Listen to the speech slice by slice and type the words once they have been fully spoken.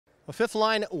Well, Fifth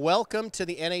Line, welcome to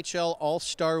the NHL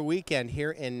All-Star Weekend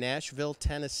here in Nashville,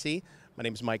 Tennessee. My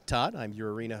name is Mike Todd. I'm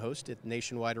your arena host at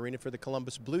Nationwide Arena for the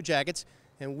Columbus Blue Jackets,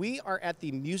 and we are at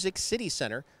the Music City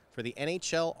Center for the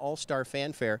NHL All-Star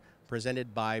Fanfare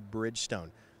presented by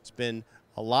Bridgestone. It's been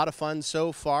a lot of fun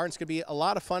so far, and it's going to be a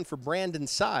lot of fun for Brandon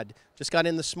Saad. Just got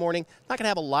in this morning. Not going to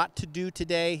have a lot to do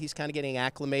today. He's kind of getting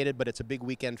acclimated, but it's a big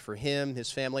weekend for him,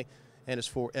 his family, and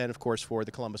of course for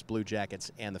the Columbus Blue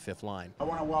Jackets and the Fifth Line. I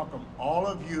want to welcome all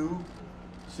of you,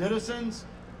 citizens,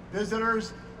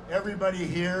 visitors, everybody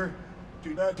here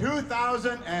to the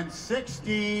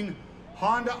 2016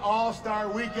 Honda All-Star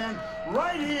Weekend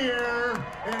right here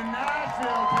in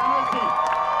Nashville, Tennessee.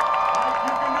 You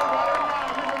can do better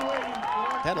now. You've been waiting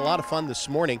for it. Had a lot of fun this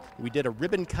morning. We did a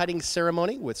ribbon cutting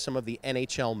ceremony with some of the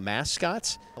NHL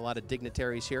mascots. A lot of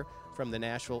dignitaries here from the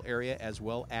Nashville area as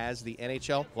well as the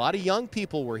NHL. A lot of young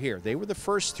people were here. They were the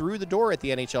first through the door at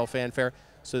the NHL Fanfare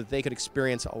so that they could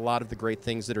experience a lot of the great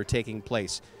things that are taking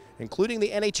place, including the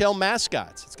NHL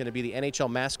mascots. It's going to be the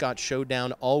NHL Mascot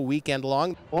Showdown all weekend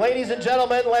long. Ladies and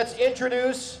gentlemen, let's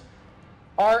introduce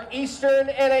our Eastern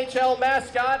NHL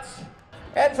mascots.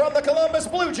 And from the Columbus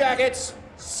Blue Jackets,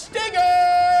 Stinger!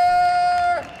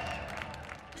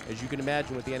 As you can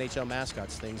imagine with the NHL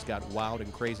mascots, things got wild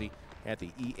and crazy at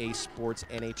the EA Sports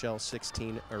NHL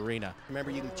 16 Arena. Remember,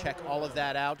 you can check all of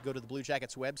that out. Go to the Blue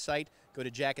Jackets website, go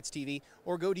to Jackets TV,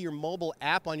 or go to your mobile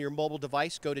app on your mobile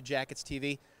device, go to Jackets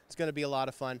TV. It's going to be a lot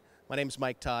of fun. My name is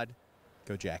Mike Todd.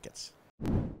 Go Jackets.